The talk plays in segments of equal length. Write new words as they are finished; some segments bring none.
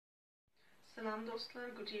Salam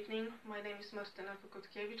dostlar, good evening. My name is Martyna.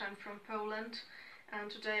 I'm from Poland,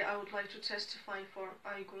 and today I would like to testify for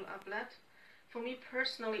Aygul Ablet. For me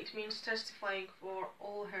personally, it means testifying for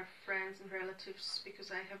all her friends and relatives,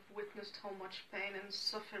 because I have witnessed how much pain and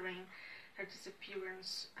suffering her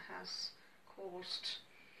disappearance has caused.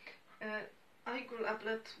 Aygul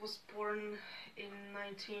Ablet was born in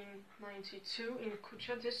 1992 in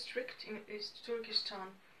Kucha district in East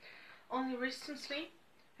Turkestan. Only recently,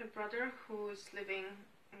 her brother, who is living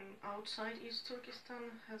outside East Turkestan,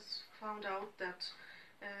 has found out that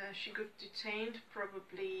she got detained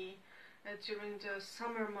probably during the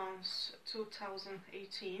summer months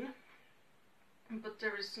 2018, but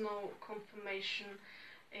there is no confirmation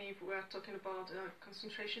if we are talking about a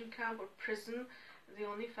concentration camp or prison. The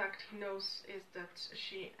only fact he knows is that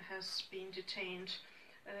she has been detained.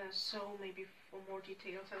 So maybe for more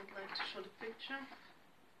details I would like to show the picture.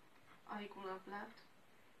 Aygul Ablet.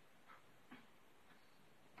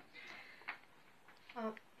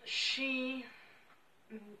 She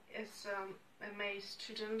is a MA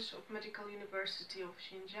student of Medical University of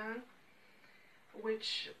Xinjiang,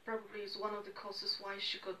 which probably is one of the causes why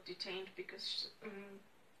she got detained, because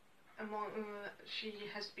she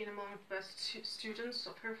has been among the best students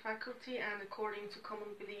of her faculty, and according to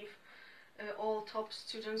common belief, all top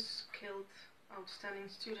students, killed outstanding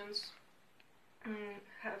students,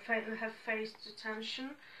 have faced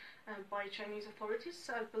detention by Chinese authorities.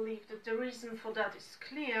 I believe that the reason for that is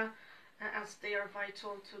clear, as they are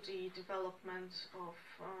vital to the development of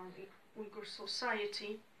the Uyghur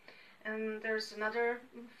society. And there's another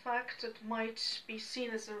fact that might be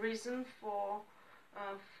seen as a reason for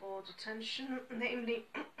detention, namely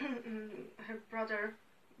her brother,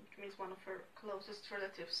 which means one of her closest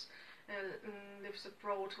relatives, lives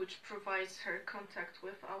abroad, which provides her contact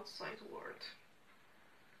with outside world.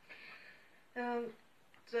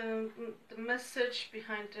 The message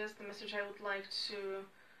behind this, the message I would like to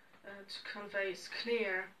convey is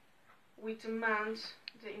clear. We demand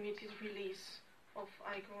the immediate release of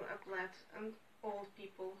Aygul Ablet and all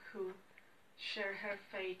people who share her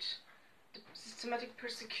fate. The systematic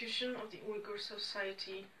persecution of the Uyghur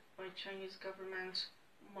society by Chinese government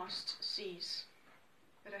must cease.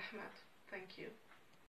 Rahmat. Thank you.